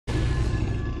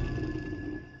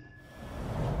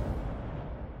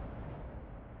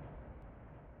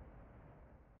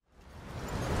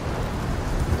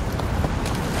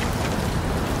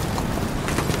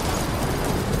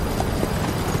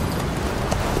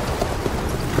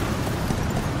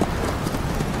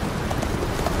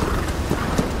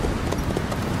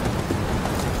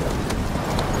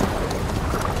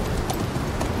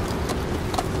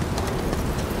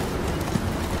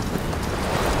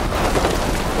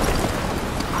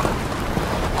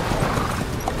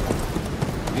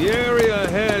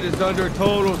side is under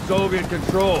total Soviet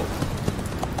control.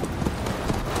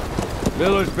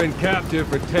 Miller's been captive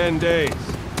for 10 days.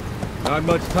 Not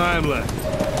much time left.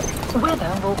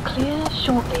 Weather will clear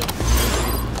shortly.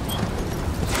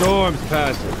 The storm's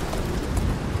passing.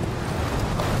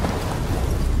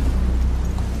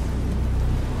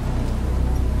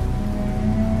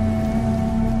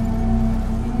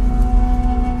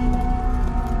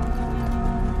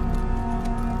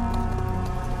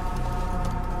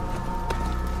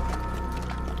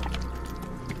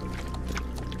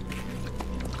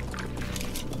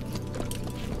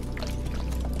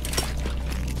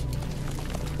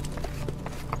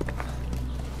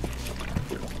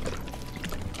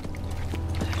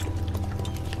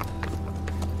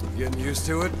 Getting used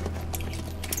to it?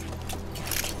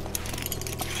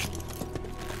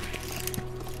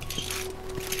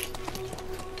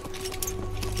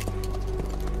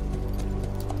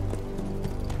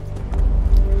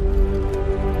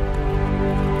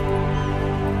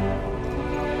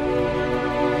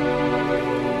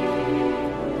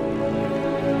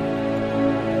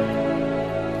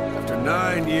 After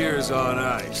 9 years on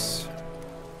ice,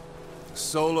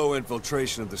 solo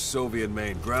infiltration of the Soviet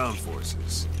main ground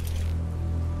forces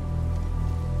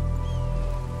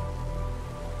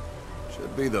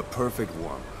should be the perfect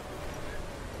warm-up.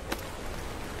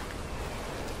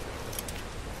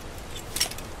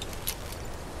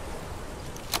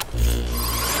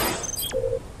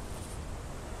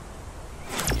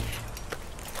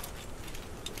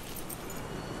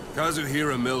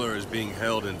 Kazuhira Miller is being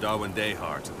held in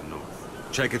Dawandehar to the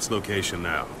north. Check its location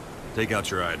now. Take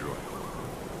out your iDroid.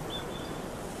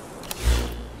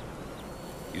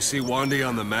 You see Wandy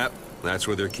on the map? That's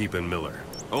where they're keeping Miller.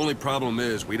 Only problem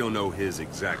is, we don't know his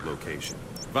exact location.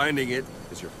 Finding it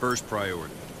is your first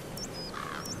priority.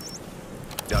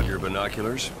 Got your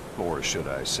binoculars? Or should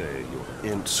I say, your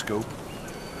int scope?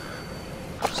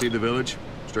 See the village?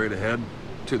 Straight ahead?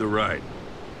 To the right.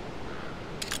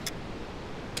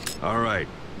 All right,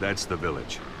 that's the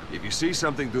village. If you see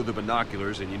something through the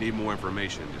binoculars and you need more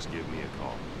information, just give me a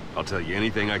call. I'll tell you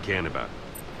anything I can about it.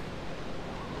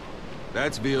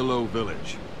 That's Violo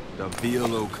Village. The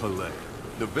Violo Calais.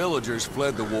 The villagers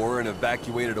fled the war and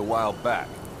evacuated a while back.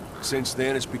 Since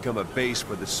then, it's become a base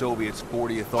for the Soviets'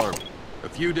 40th Army. A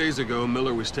few days ago,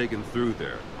 Miller was taken through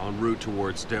there, en route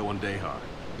towards Dawandehar.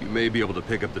 You may be able to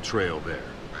pick up the trail there.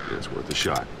 It's worth a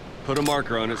shot. Put a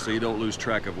marker on it so you don't lose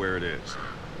track of where it is.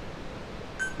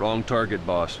 Wrong target,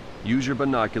 boss. Use your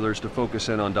binoculars to focus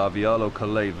in on Violo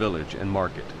Calais village and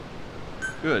mark it.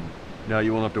 Good. Now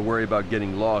you won't have to worry about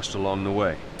getting lost along the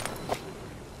way.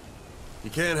 You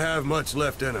can't have much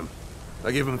left in him.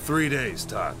 I give him 3 days,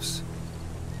 tops.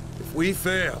 If we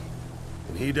fail,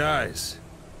 and he dies,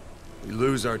 we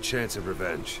lose our chance of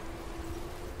revenge.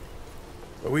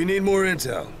 But we need more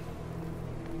intel.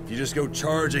 If you just go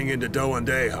charging into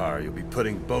Dawandehar, you'll be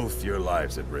putting both your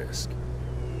lives at risk.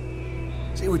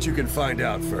 See what you can find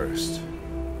out first.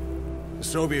 The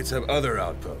Soviets have other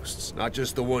outposts, not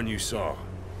just the one you saw.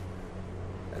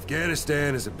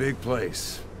 Afghanistan is a big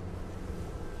place.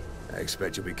 I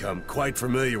expect you'll become quite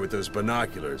familiar with those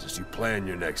binoculars as you plan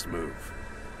your next move.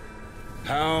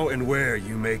 How and where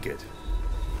you make it,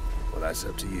 well, that's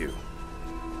up to you.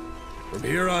 From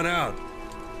here on out,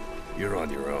 you're on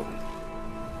your own.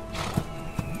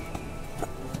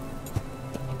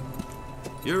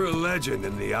 You're a legend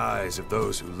in the eyes of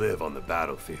those who live on the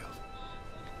battlefield.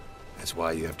 That's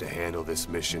why you have to handle this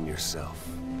mission yourself.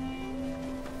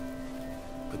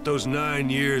 Put those 9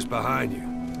 years behind you,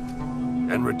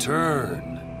 and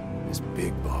return as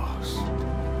Big Boss.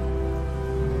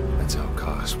 That's how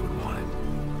Koss would want it.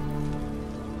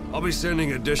 I'll be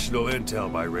sending additional intel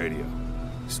by radio.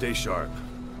 Stay sharp.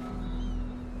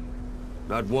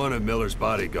 Not one of Miller's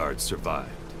bodyguards survived.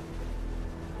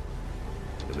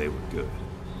 And they were good.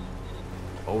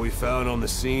 All we found on the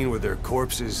scene were their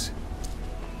corpses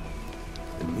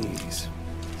and knees.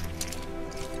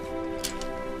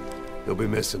 You'll be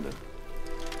missing them.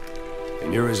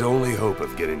 And you're his only hope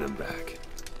of getting them back.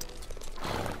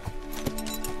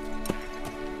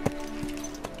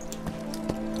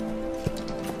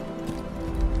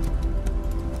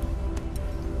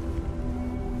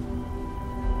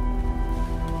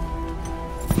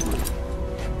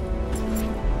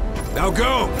 Now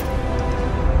go!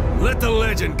 Let the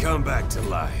legend come back to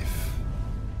life.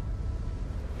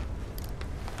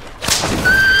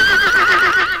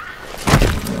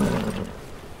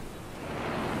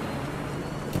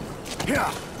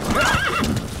 Yeah.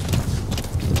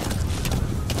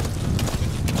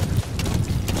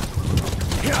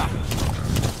 Yeah.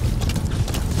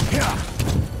 Yeah.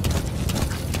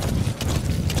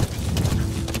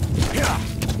 Yeah.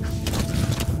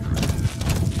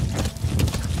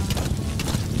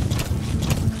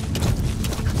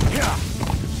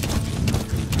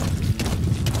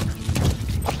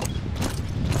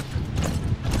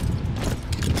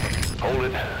 Hold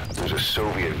it. There's a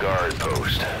Soviet guard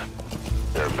post.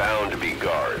 There are bound to be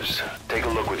guards. Take a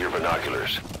look with your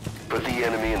binoculars. Put the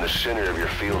enemy in the center of your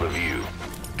field of view.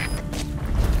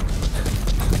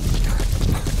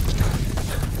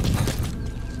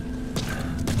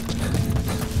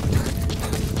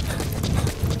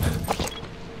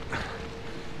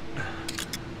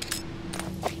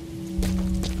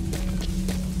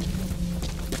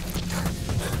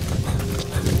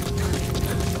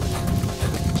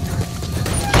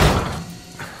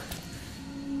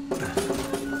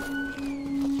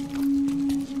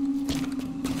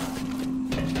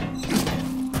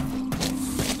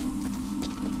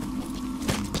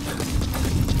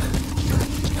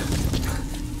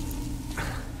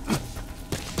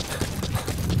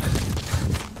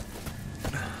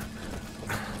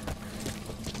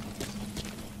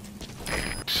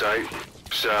 Sight,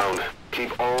 sound,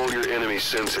 keep all your enemy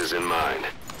senses in mind.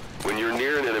 When you're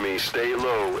near an enemy, stay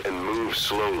low and move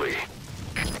slowly.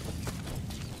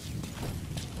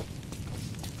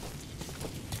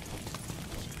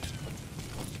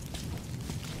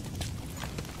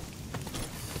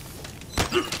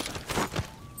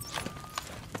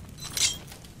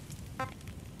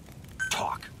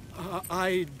 Talk.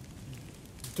 I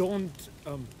don't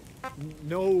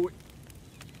know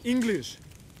English.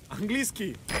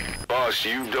 Angliski. Boss,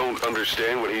 you don't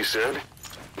understand what he said?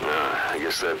 I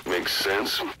guess that makes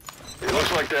sense. It looks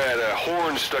like that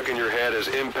horn stuck in your head has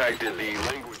impacted the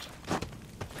language.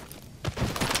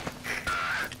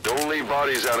 Don't leave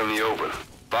bodies out in the open.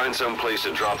 Find some place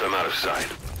to drop them out of sight.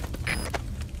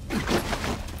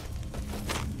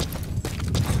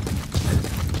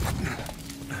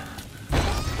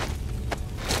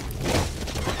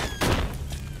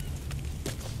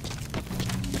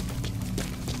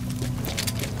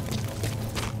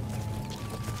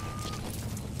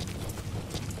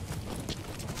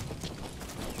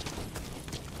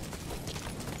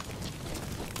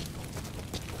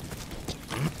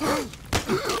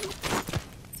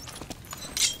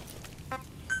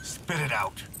 Spit it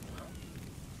out.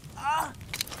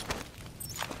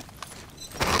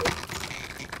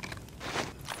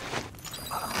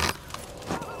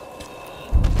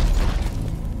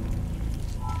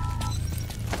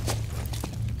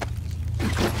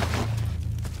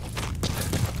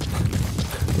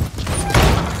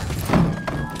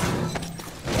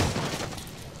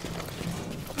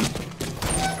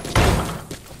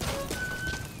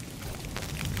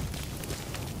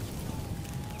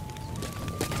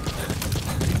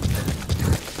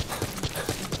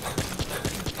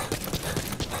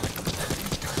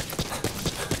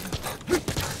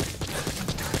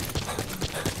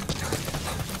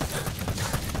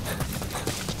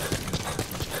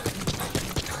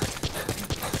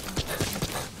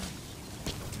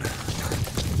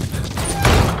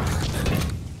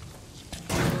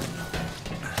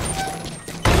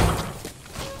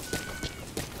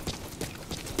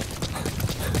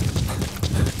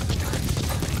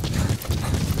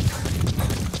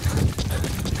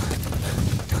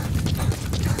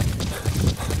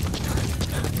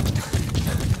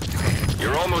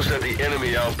 Almost at the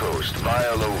enemy outpost,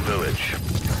 Vialo Village.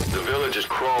 The village is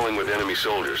crawling with enemy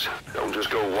soldiers. Don't just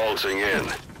go waltzing in.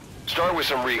 Start with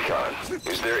some recon.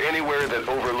 Is there anywhere that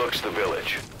overlooks the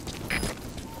village?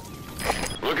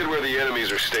 Look at where the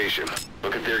enemies are stationed.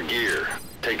 Look at their gear.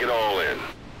 Take it all in.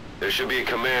 There should be a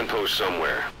command post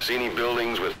somewhere. See any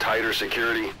buildings with tighter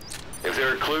security? If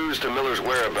there are clues to Miller's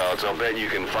whereabouts, I'll bet you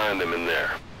can find them in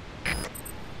there.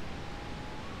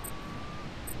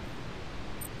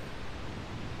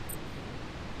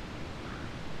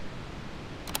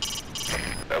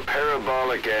 A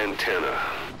parabolic antenna.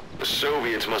 The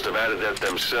Soviets must have added that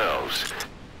themselves.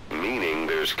 Meaning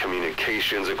there's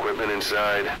communications equipment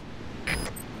inside.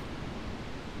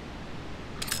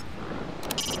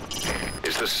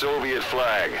 It's the Soviet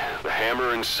flag, the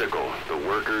hammer and sickle, the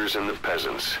workers and the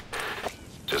peasants.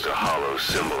 Just a hollow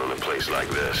symbol in a place like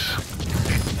this.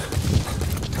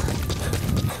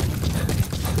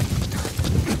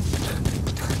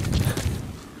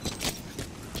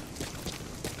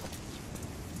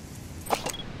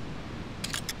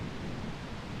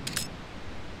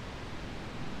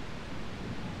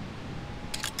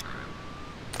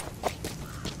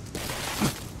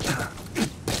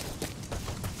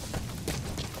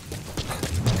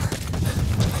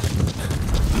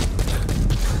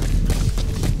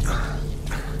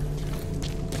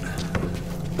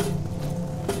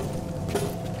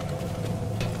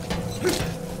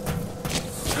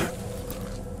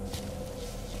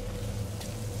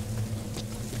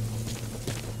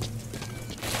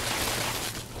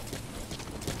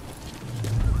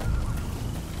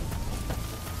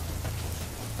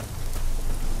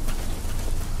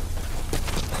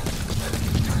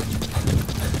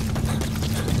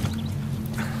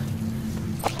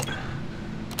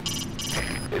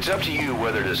 It's up to you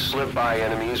whether to slip by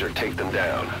enemies or take them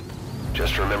down.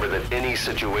 Just remember that any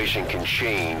situation can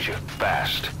change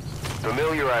fast.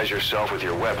 Familiarize yourself with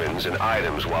your weapons and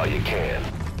items while you can.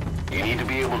 You need to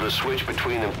be able to switch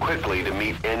between them quickly to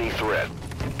meet any threat.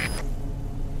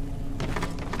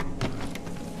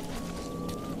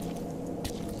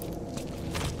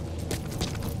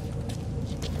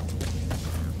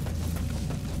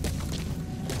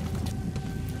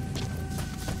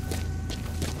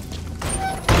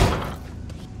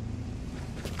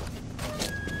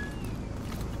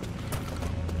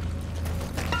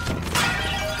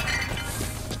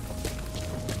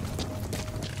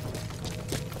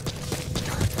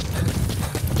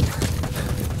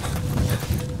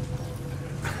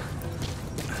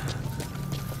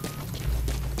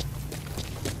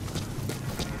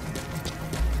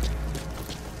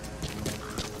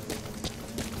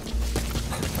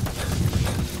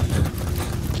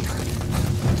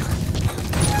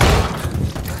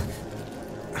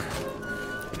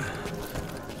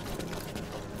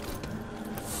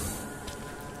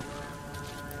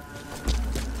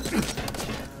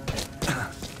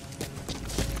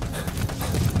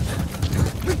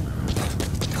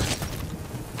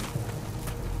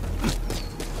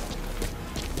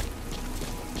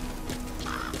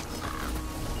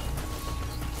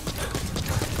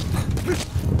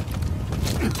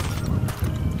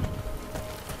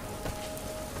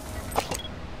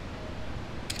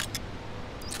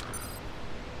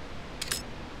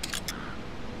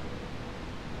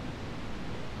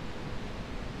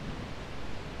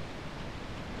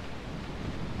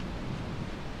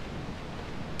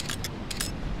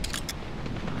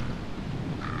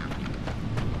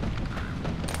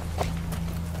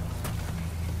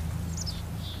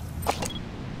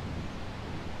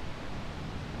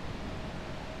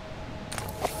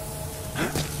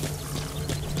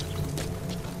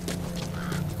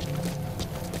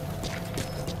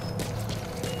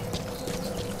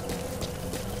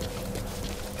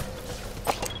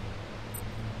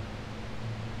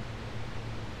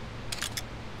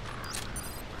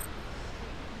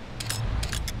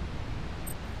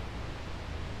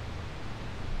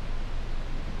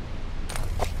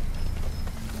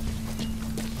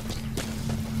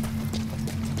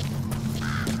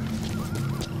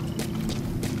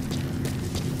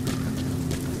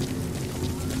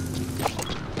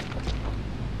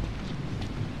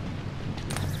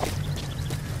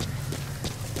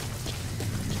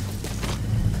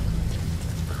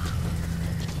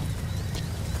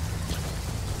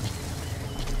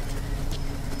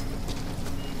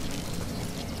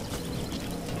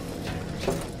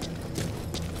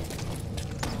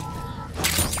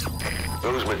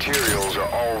 Those materials are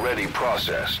already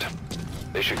processed.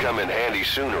 They should come in handy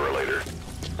sooner or later.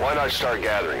 Why not start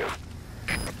gathering them?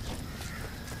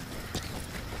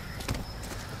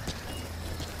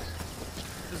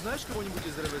 Ты знаешь кого-нибудь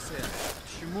из РВС?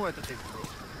 Чему это ты?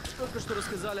 Только что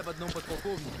рассказали об одном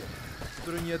подполковнике,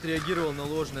 который не отреагировал на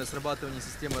ложное срабатывание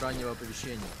системы раннего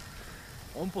оповещения.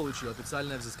 Он получил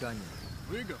официальное взыскание.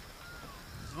 Выгов?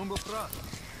 Зомбофрат.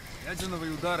 Ядерного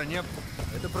удара не было.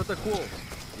 Это протокол.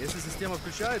 Если система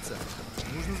включается,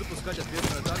 нужно запускать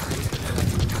ответную атаку.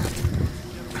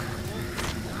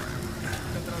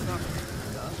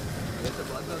 Да, это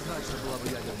бы однозначно была бы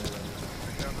ядерная война.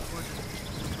 Хотя выходит,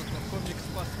 что полковник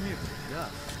спас мир. Да,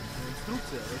 но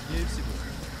инструкция важнее всего.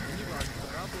 И не важно,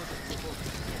 работать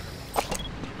полковник.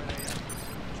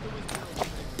 Что вы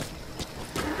сделали?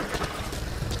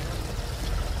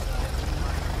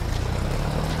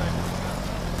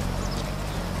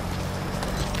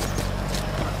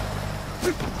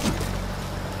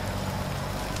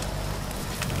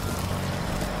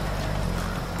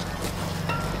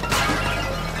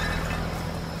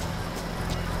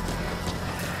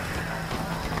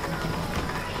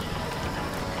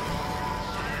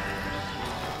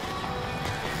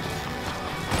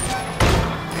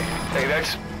 Hey,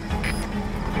 that's...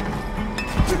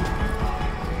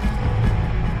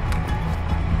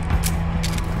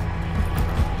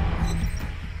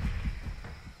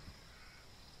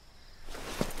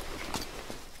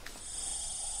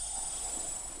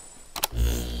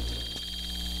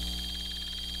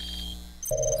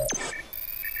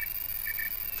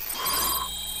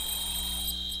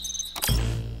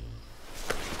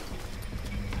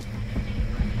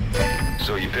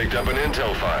 So you picked up an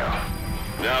intel file.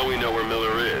 Now we know where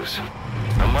Miller is.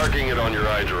 I'm marking it on your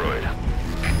iDroid.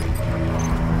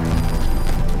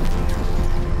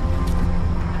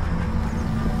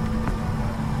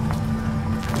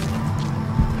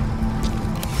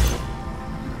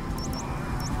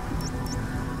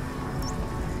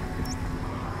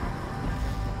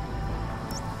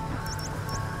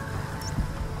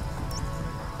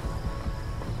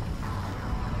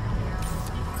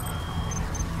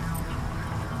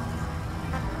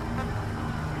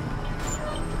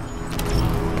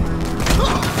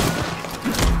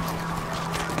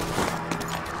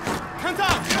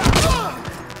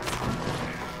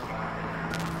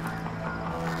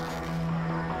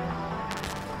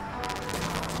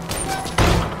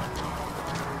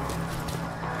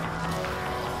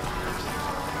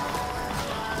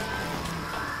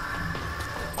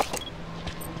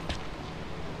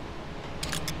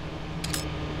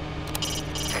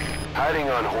 Riding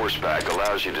on horseback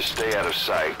allows you to stay out of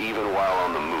sight even while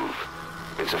on the move.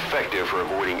 It's effective for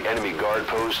avoiding enemy guard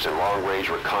posts and long-range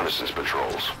reconnaissance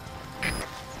patrols.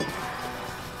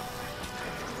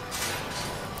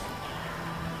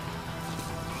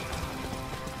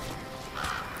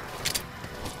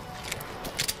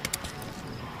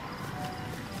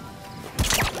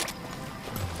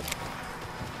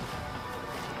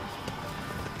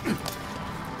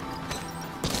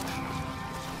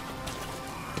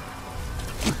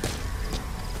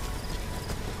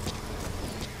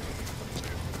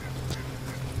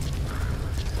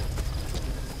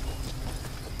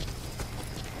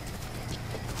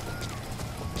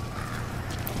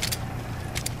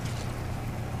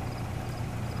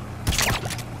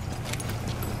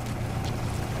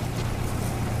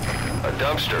 A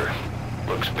dumpster.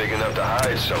 Looks big enough to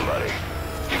hide somebody.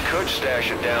 You could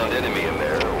stash a downed enemy in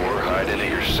there, or hide in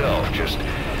it yourself. Just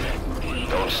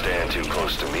don't stand too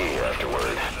close to me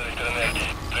afterward.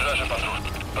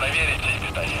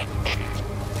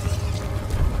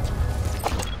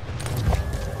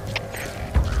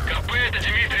 КП это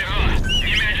Дмитрий 2.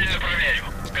 Немедленно проверю.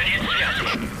 Конец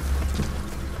связи.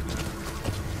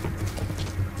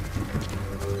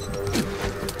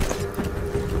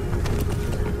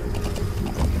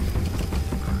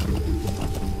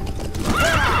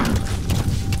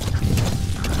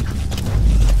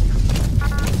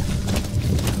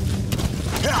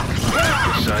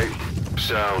 Sight,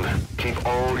 sound, keep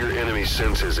all your enemy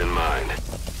senses in mind.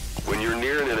 When you're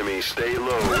near an enemy, stay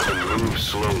low and move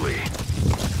slowly.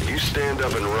 If you stand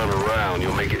up and run around,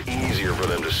 you'll make it easier for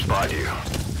them to spot you.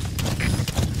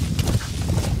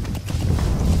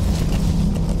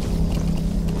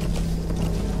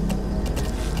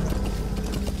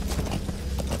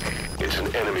 It's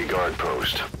an enemy guard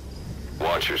post.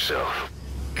 Watch yourself.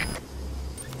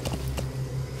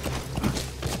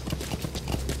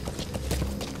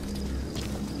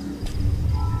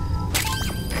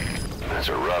 That's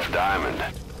a rough diamond.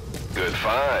 Good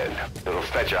find. It'll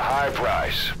fetch a high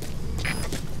price.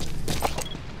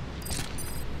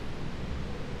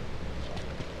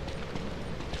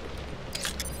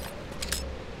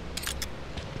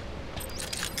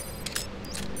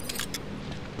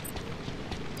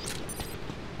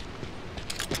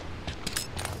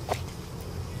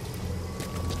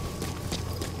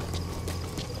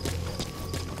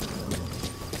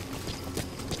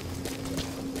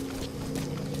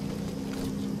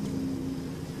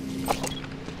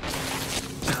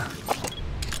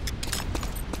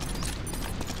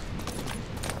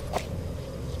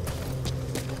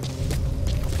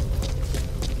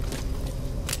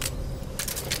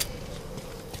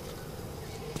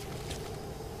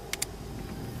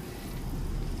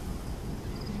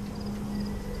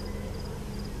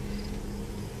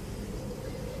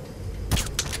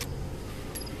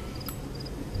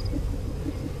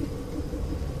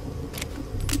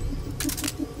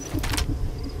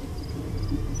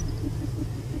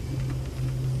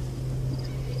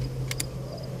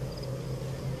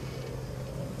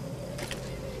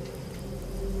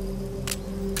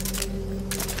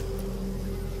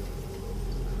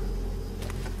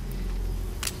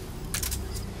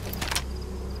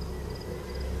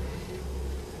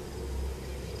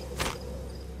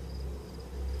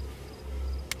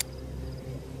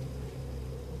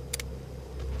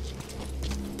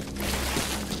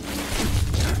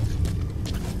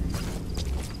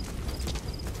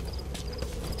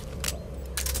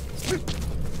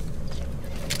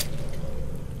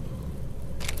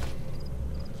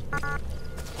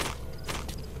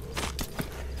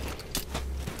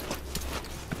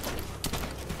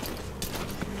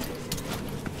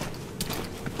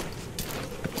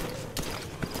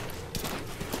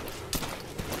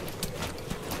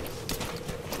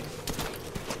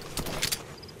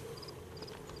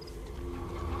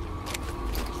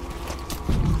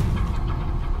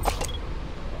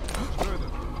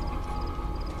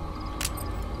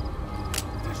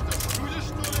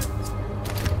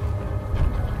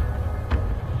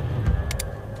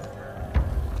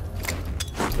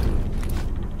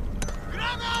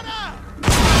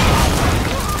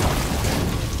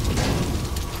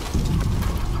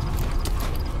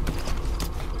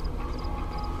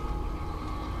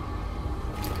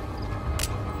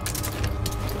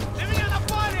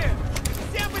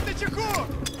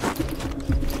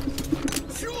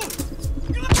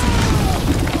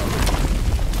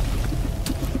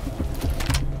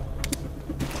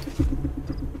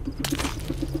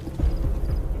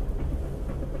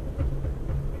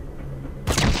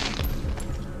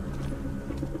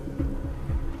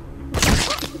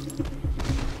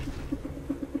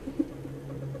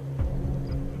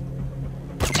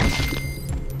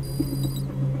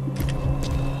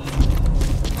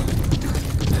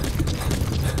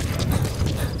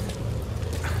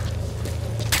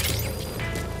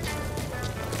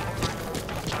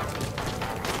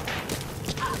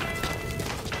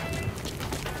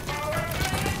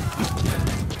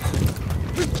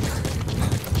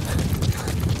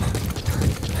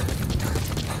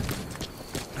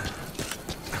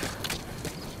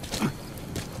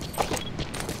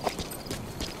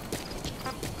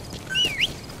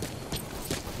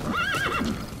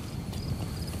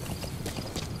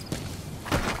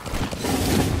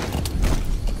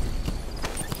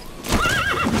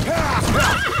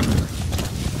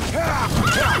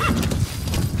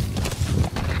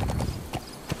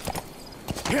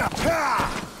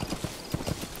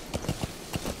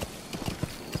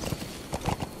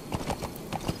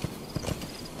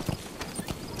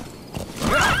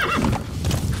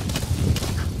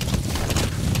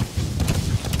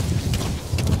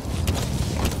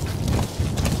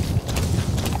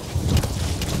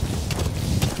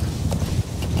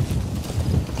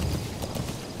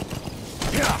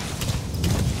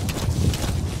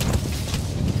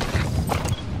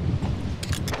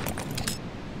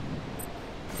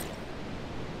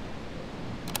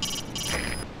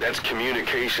 That's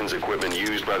communications equipment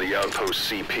used by the outpost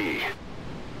CP.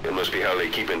 It must be how they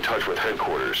keep in touch with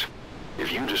headquarters.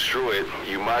 If you destroy it,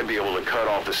 you might be able to cut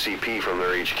off the CP from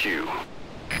their HQ.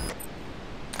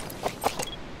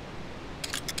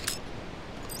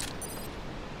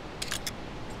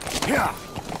 Yeah.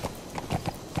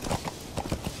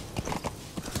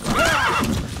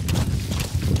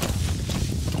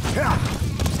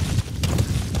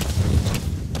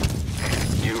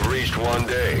 You've reached one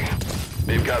day.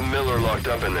 They've got Miller locked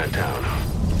up in that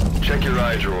town. Check your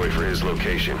iDroid for his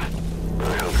location.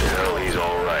 I hope to hell he's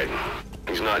all right.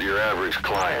 He's not your average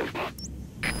client.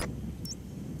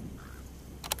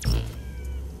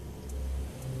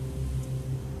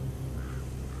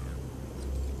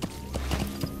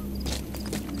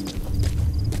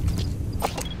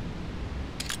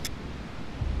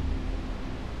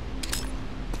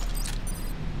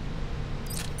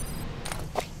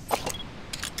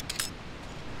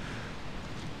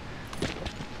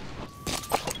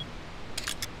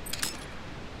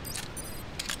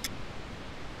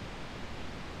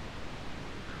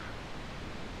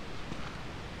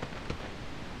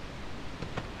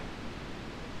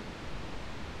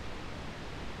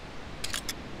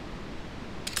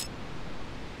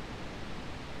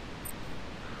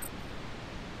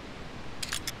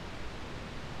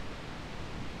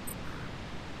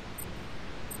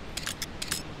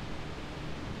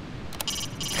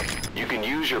 You can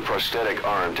use your prosthetic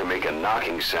arm to make a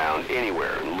knocking sound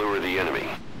anywhere and lure the enemy.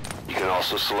 You can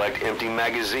also select empty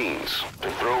magazines to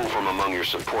throw from among your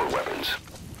support weapons.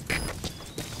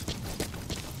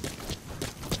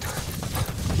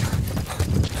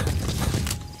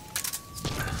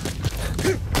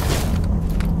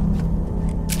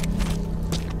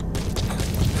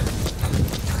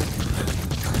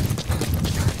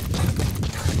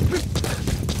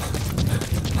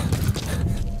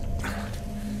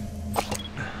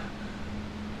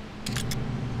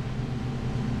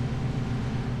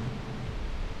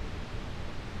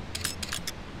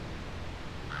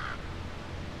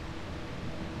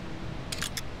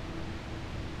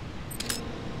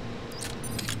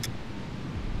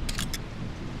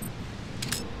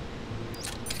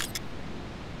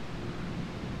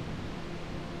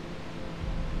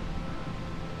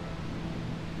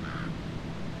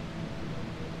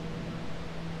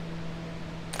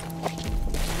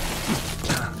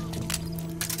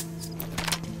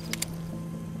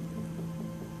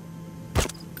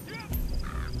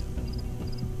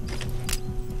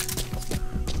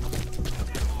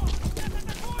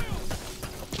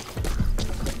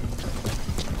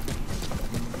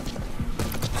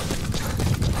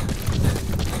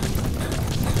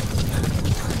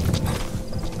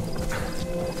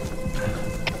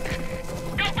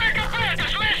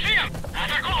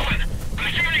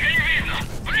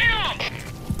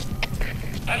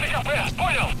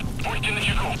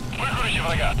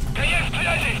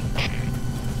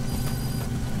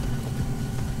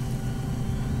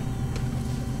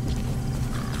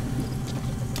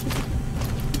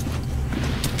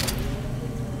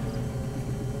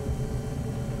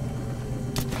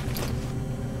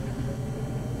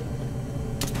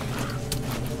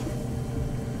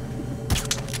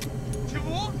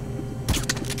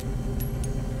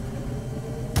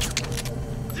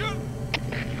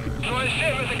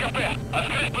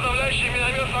 Открыть подавляющий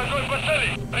минометный огонь по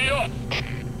цели! Прием!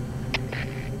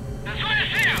 Зоя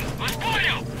 7! Вас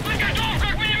понял! Подготовка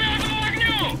к минометному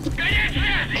огню! Конец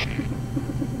связи!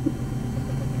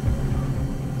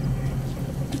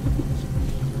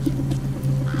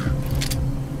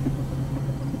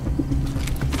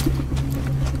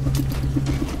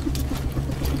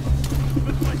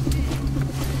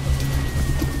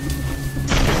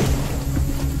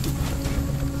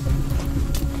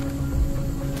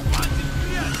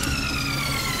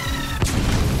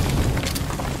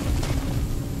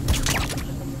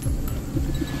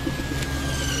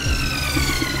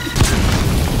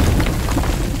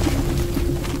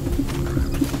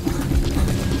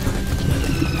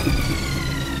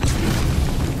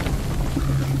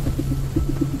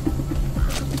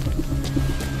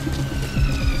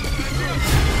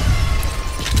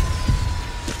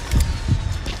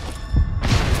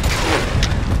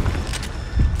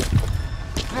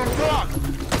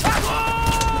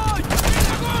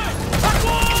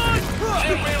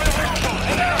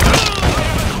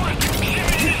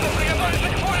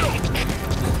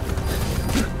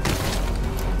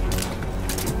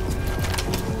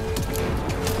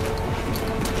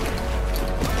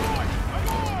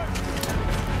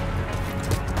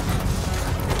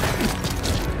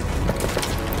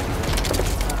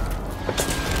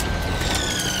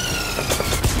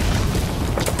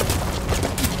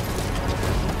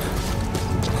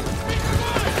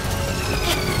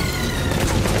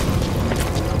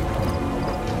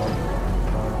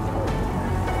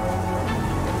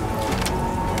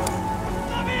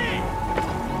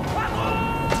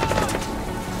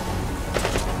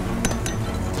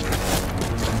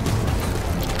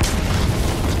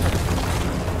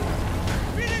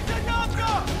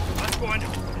 Понял.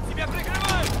 Тебя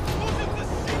прикрывают! Нужен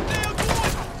защитный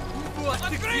огонь! Вот ты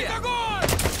Открыть где! огонь!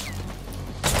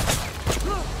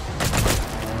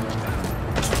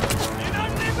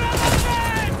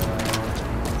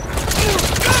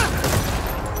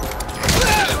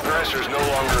 Suppressor's no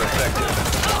longer effective.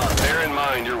 Bear in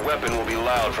mind your weapon will be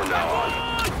loud from now on.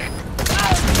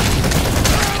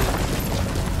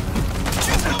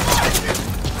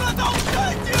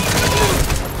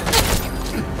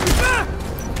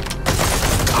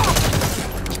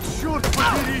 Черт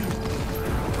побери!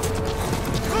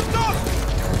 Готов!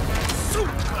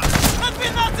 Сука! На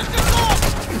 12 часов!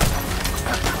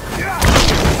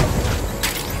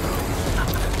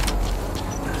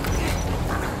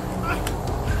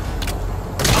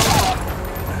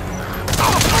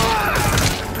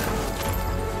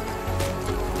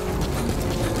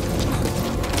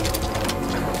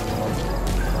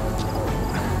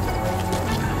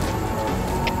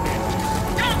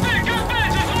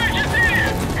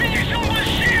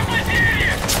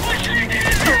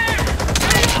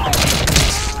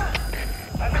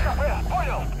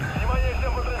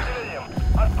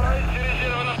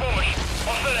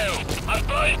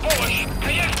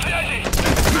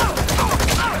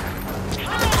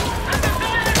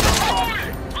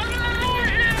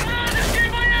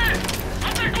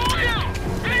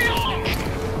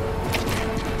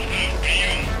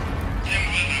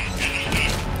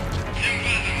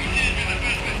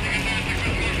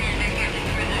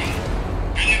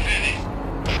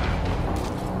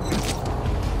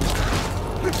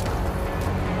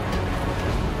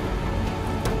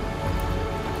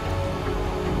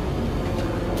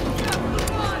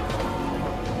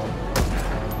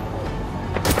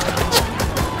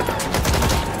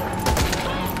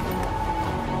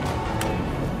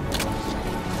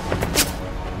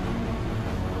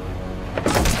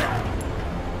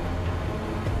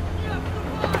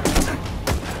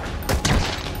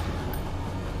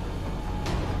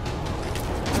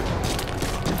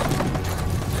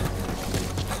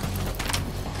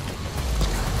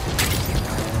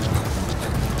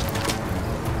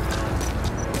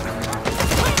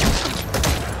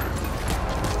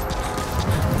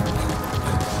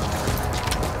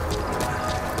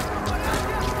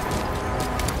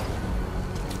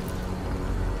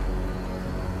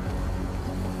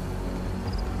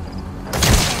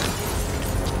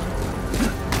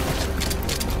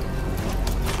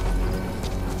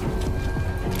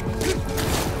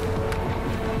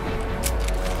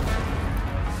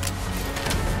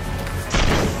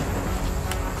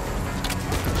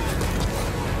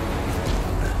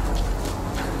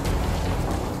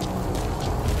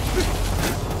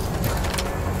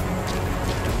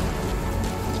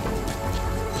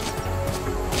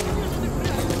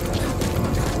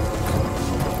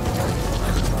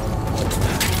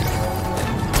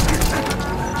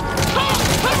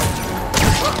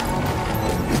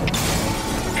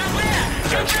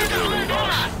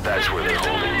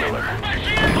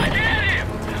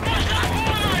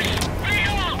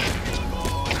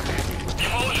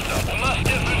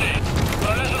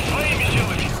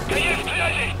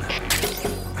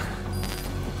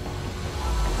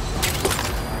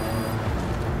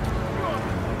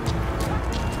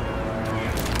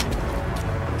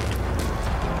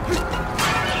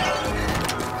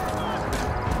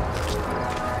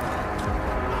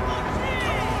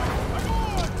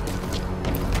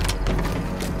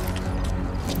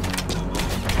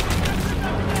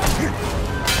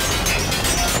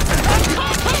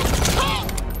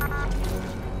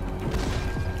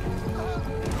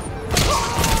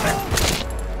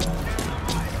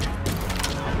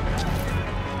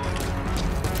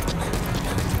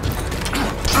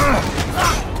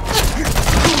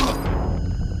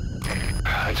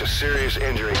 Serious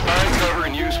injury. Find cover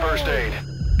and use first aid.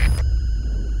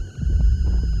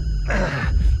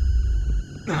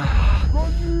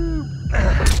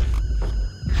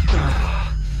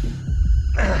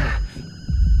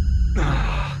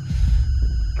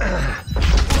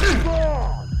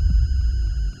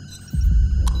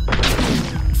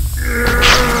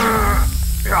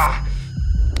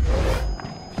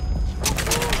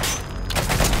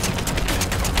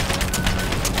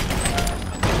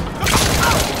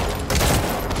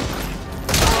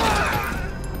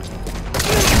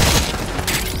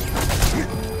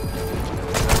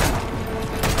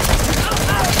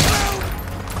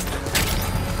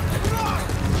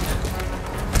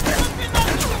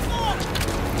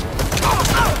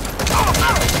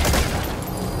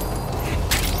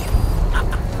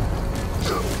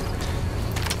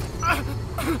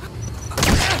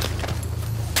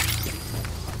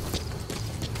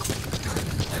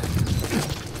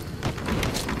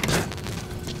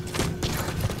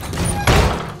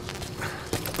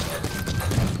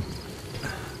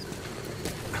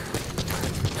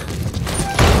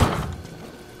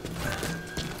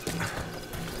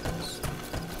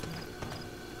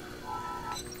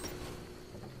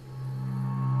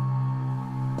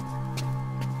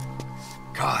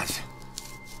 cause.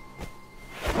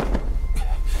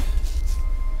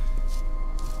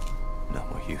 No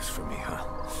more use for me, huh?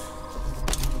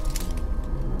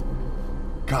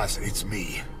 Cause it's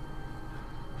me.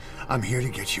 I'm here to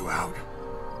get you out.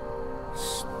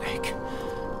 Snake.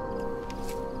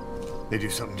 They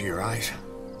do something to your eyes?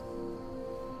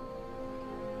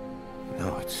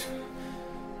 No, it's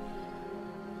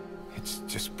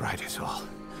just bright as all.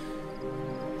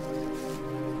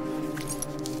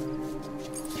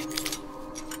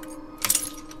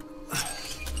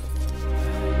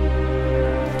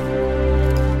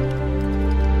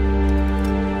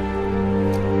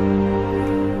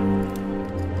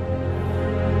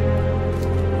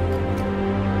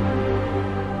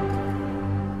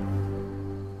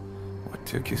 What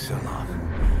took you so long?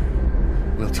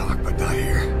 We'll talk, but not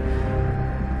here.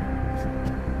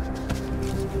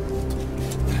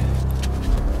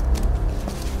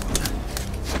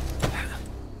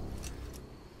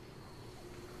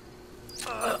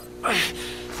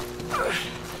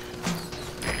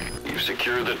 You've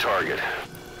secured the target.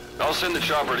 I'll send the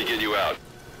chopper to get you out.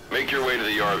 Make your way to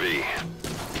the RV.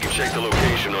 You can check the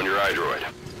location on your iDroid.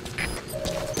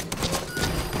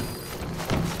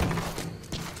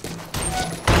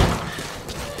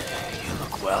 You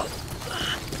look well.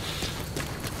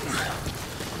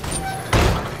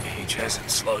 Age hasn't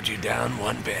slowed you down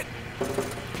one bit.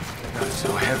 Not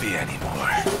so heavy anymore,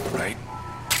 right?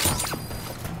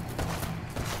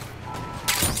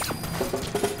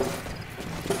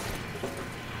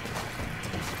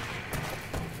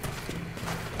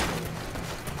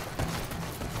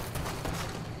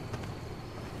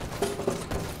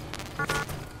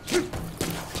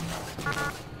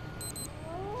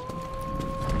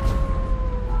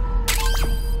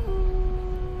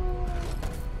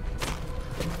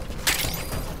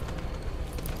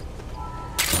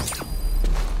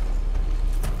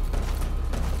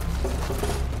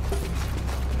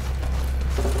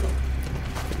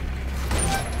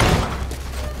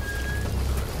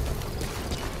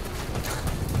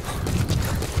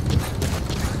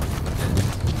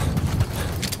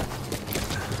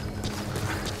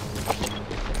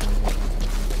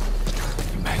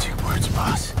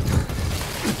 Boss.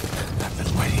 I've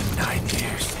been waiting 9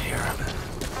 years to hear him.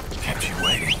 Kept you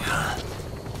waiting, huh?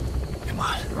 Come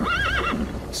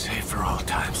on. Save for old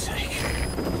time's sake.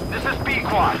 This is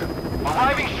B-Quad.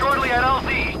 Arriving shortly at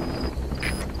LZ.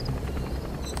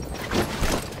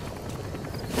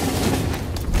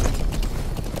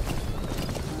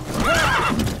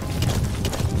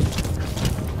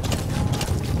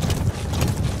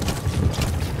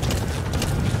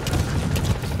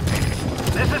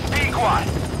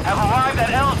 Have arrived at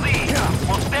LZ.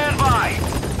 We'll stand by.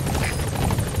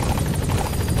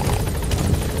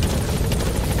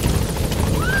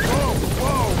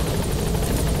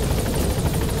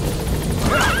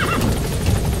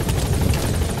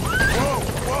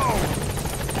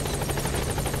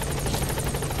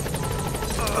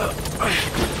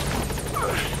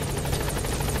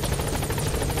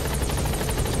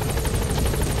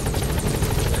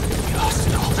 We lost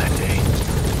it all that day.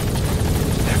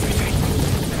 Everything.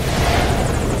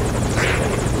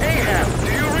 Ahab, do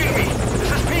you read me?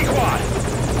 This is P-Quad.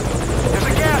 There's a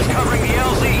gas covering the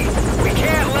LZ. We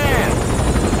can't land.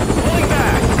 Pulling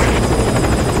back.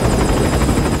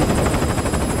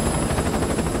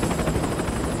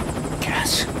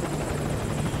 Gas.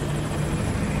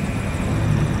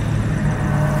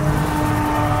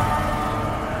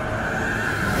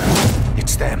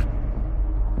 It's them.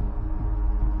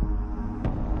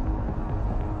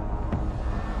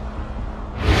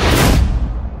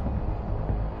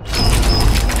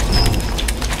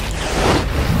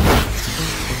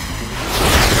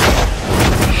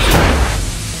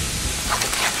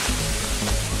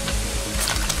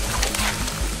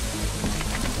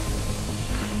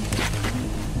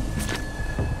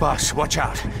 Boss, watch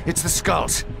out. It's the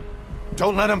skulls.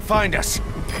 Don't let them find us.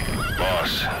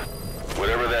 Boss,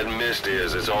 whatever that mist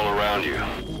is, it's all around you.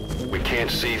 We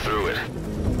can't see through it.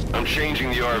 I'm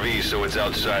changing the RV so it's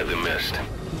outside the mist.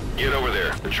 Get over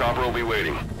there. The chopper will be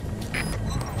waiting.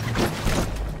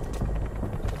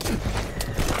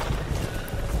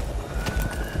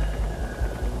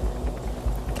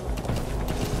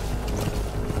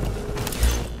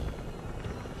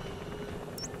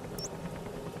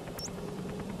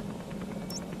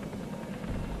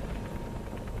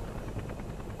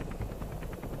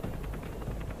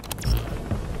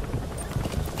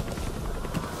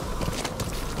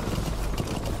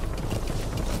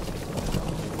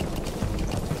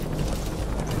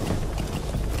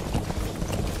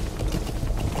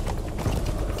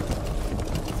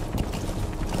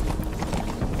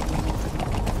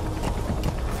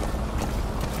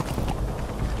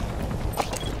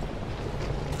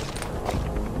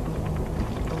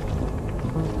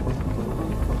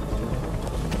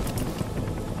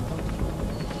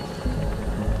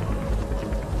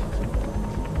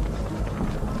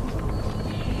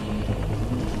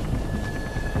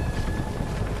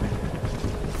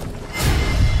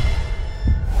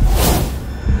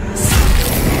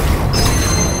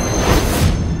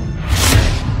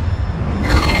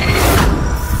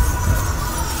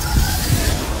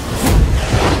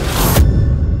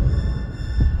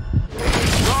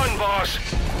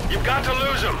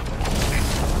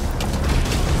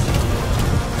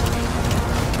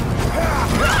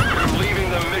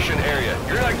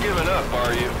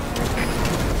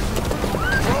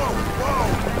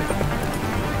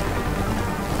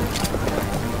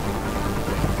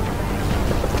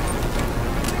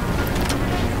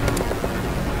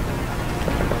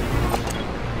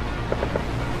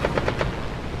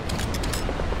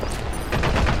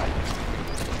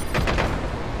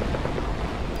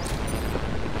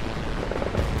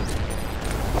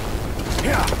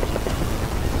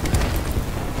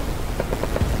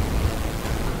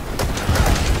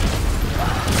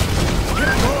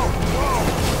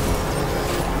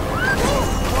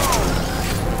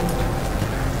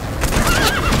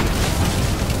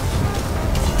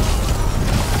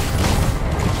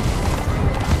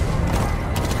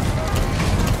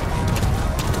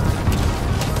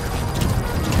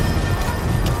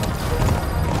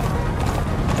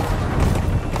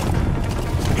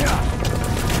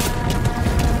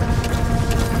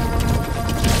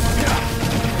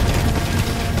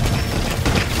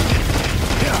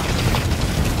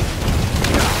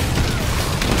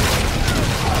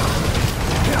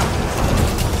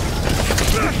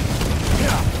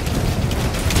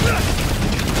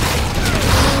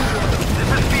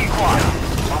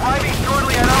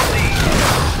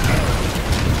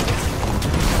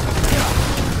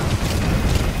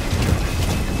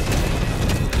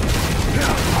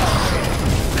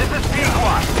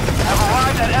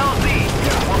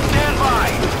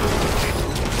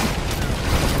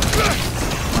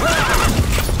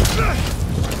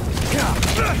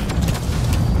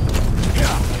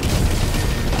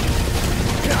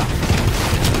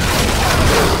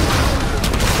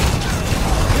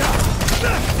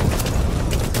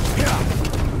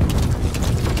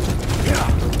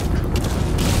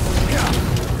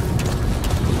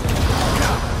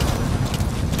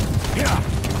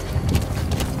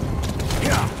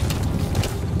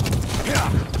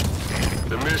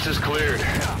 The mist is cleared,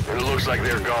 and it looks like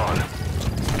they're gone.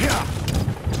 Yeah.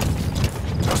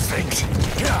 Those things.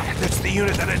 Yeah, that's the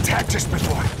unit that attacked us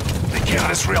before. They killed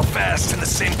us real fast in the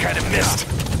same kind of mist.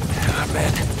 Ah,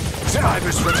 man.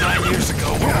 Survivors from 9 years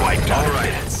ago were wiped out. All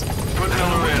right. Put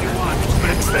Miller in.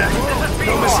 But it's them.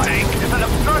 No mistake. There's an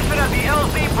obstruction at the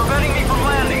LZ preventing me from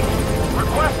landing.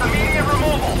 Request immediate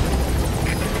removal.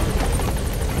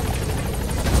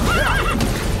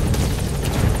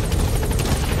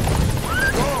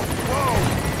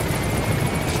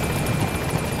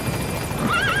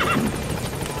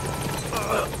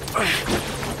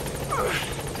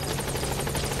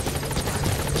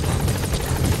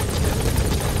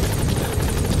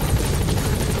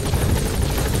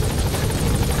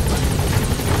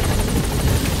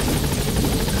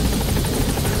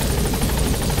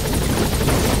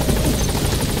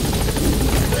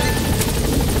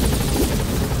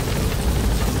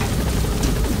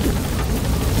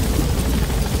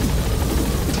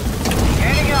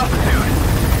 Gaining altitude.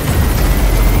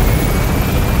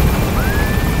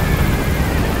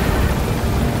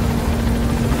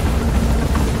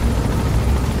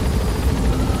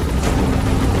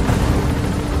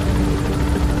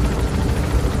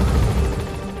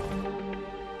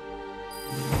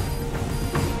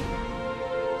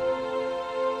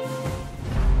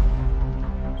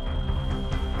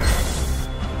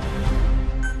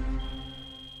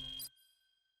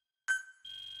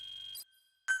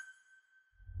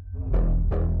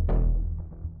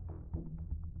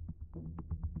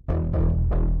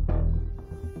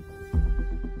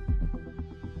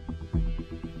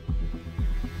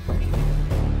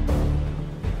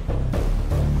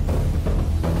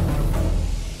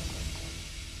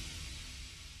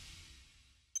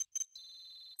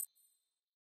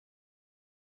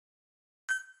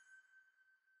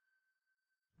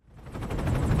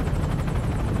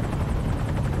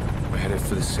 We're headed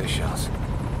for the Seychelles.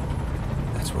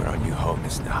 That's where our new home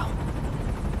is now.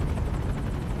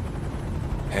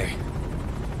 Hey.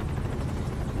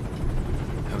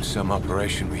 That was some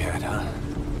operation we had, huh?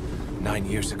 9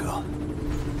 years ago.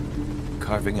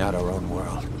 Carving out our own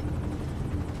world.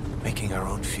 Making our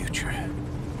own future.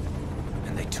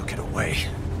 And they took it away.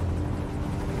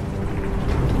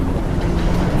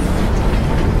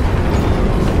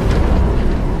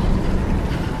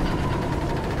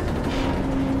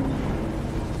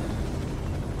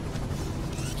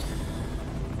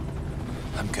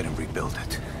 I'm gonna rebuild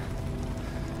it.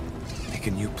 Make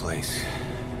a new place.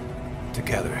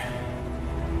 Together.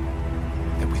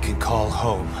 That we can call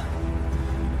home.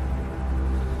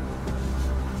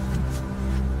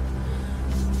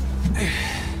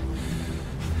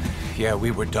 Yeah,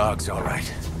 we were dogs, all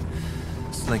right.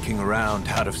 Slinking around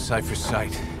out of Cypher's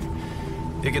sight.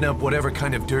 Digging up whatever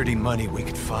kind of dirty money we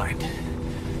could find.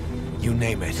 You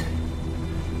name it.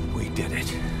 We did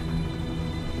it.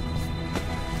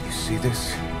 You see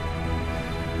this?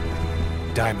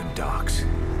 Diamond Dogs.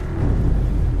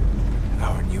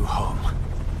 Our new home.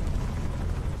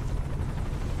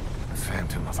 A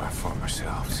phantom of our former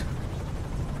selves.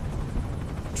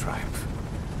 Triumph.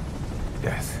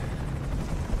 Death.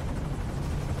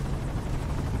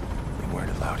 We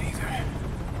weren't allowed either.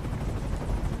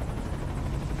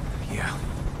 Yeah.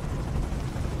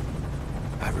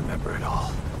 I remember it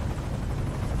all.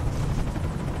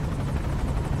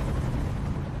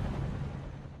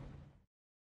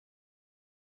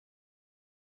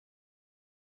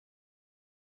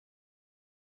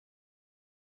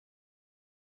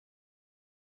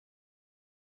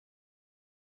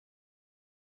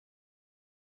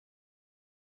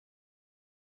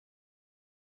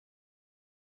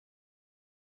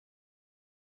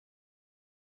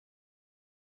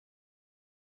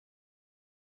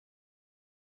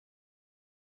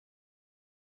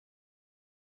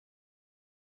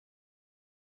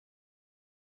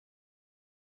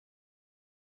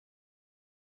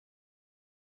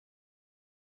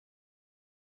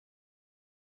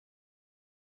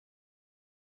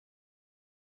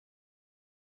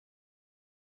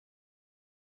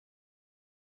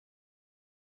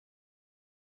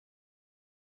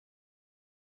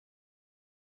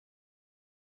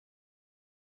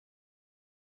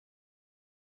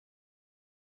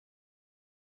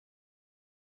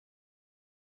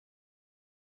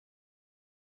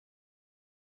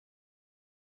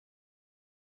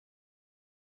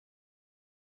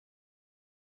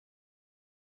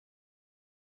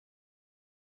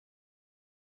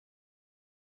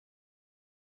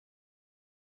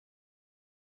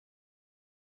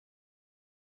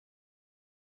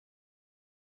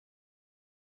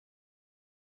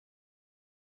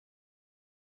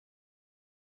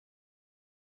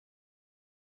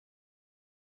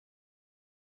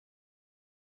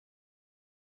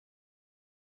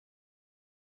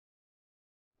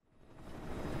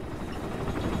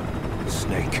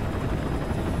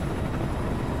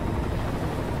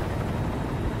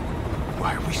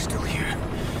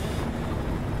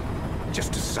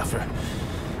 Just to suffer.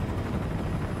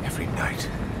 Every night,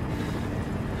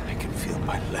 I can feel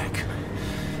my leg,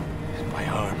 and my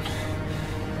arm,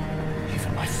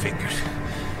 even my fingers.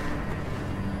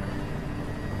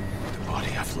 The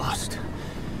body I've lost,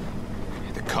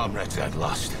 the comrades I've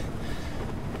lost,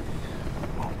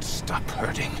 won't stop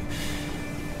hurting.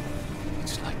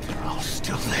 It's like they're all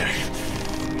still there.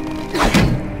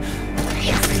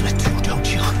 You feel it too,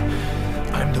 don't you?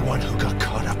 I'm the one who got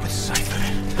caught up with Cypher.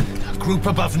 A group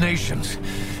above nations,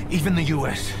 even the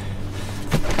US.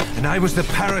 And I was the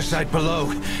parasite below,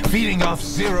 feeding off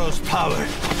Zero's power.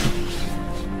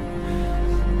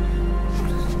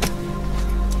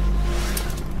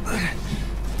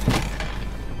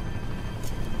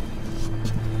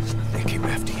 They came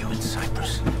after you in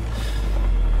Cyprus.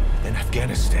 Then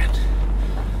Afghanistan.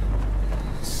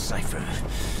 Cypher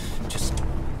just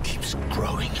keeps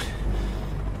growing.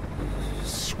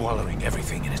 Swallowing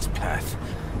everything in its path.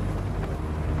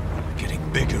 Getting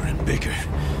bigger and bigger.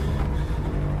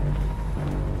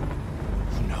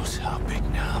 Who knows how big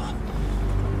now?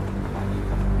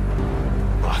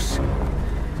 Boss.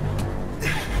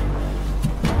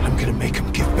 I'm gonna make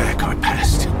him give back our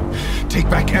past. Take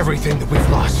back everything that we've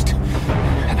lost.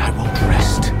 And I won't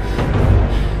rest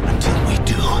until we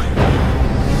do.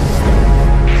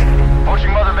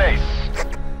 Approaching Mother Base.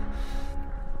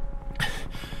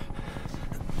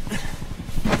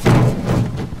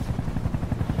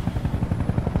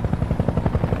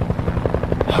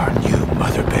 Our new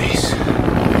Mother Base.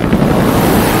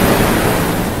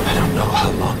 I don't know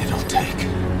how long it'll take,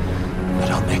 but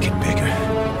I'll make it bigger.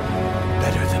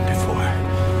 Better than before.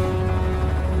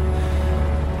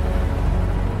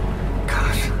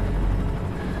 Gosh.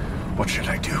 What should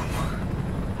I do?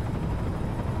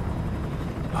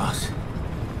 Boss?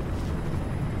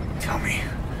 Tell me.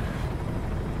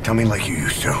 Tell me like you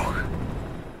used to.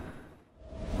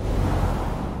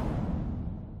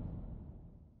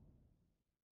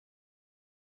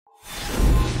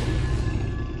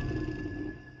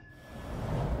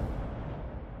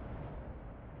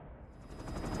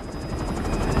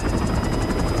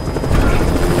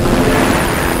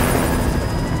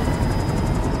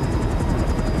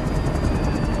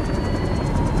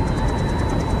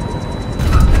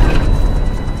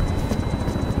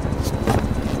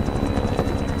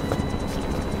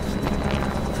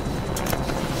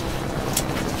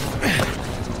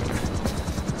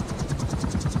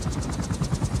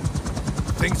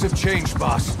 Things have changed,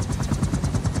 boss.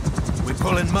 We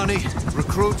pull in money,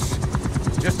 recruits,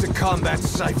 just to combat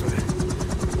Cypher.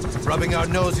 Rubbing our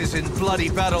noses in bloody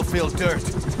battlefield dirt.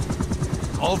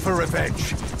 All for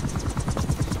revenge.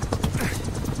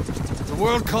 The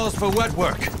world calls for wet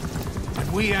work,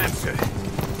 and we answer.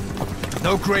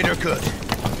 No greater good.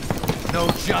 No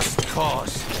just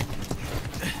cause.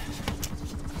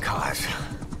 Cause?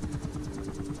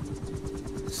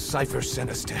 Cypher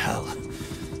sent us to hell.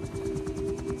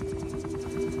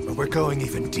 But we're going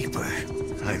even deeper.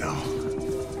 I know.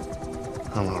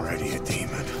 I'm already a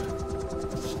demon.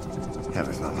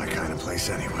 Heaven's not my kind of place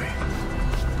anyway.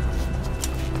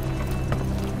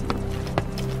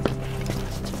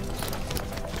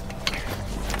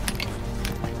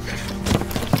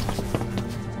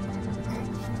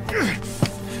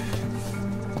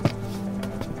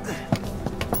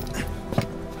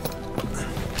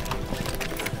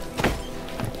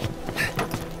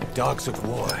 Dogs of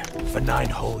war for 9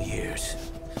 whole years.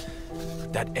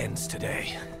 That ends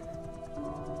today.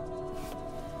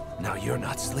 Now you're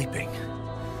not sleeping,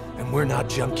 and we're not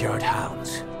junkyard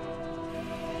hounds.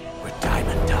 We're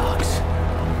diamond dogs.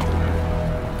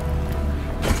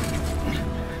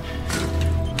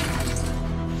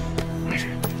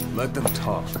 Let them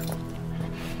talk.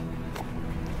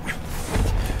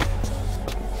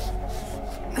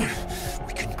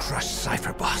 We can crush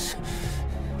Cypher, boss.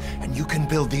 And you can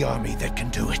build the army that can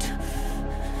do it.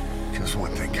 Just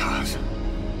one thing, Kaz.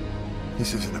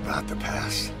 This isn't about the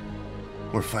past.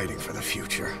 We're fighting for the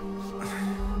future.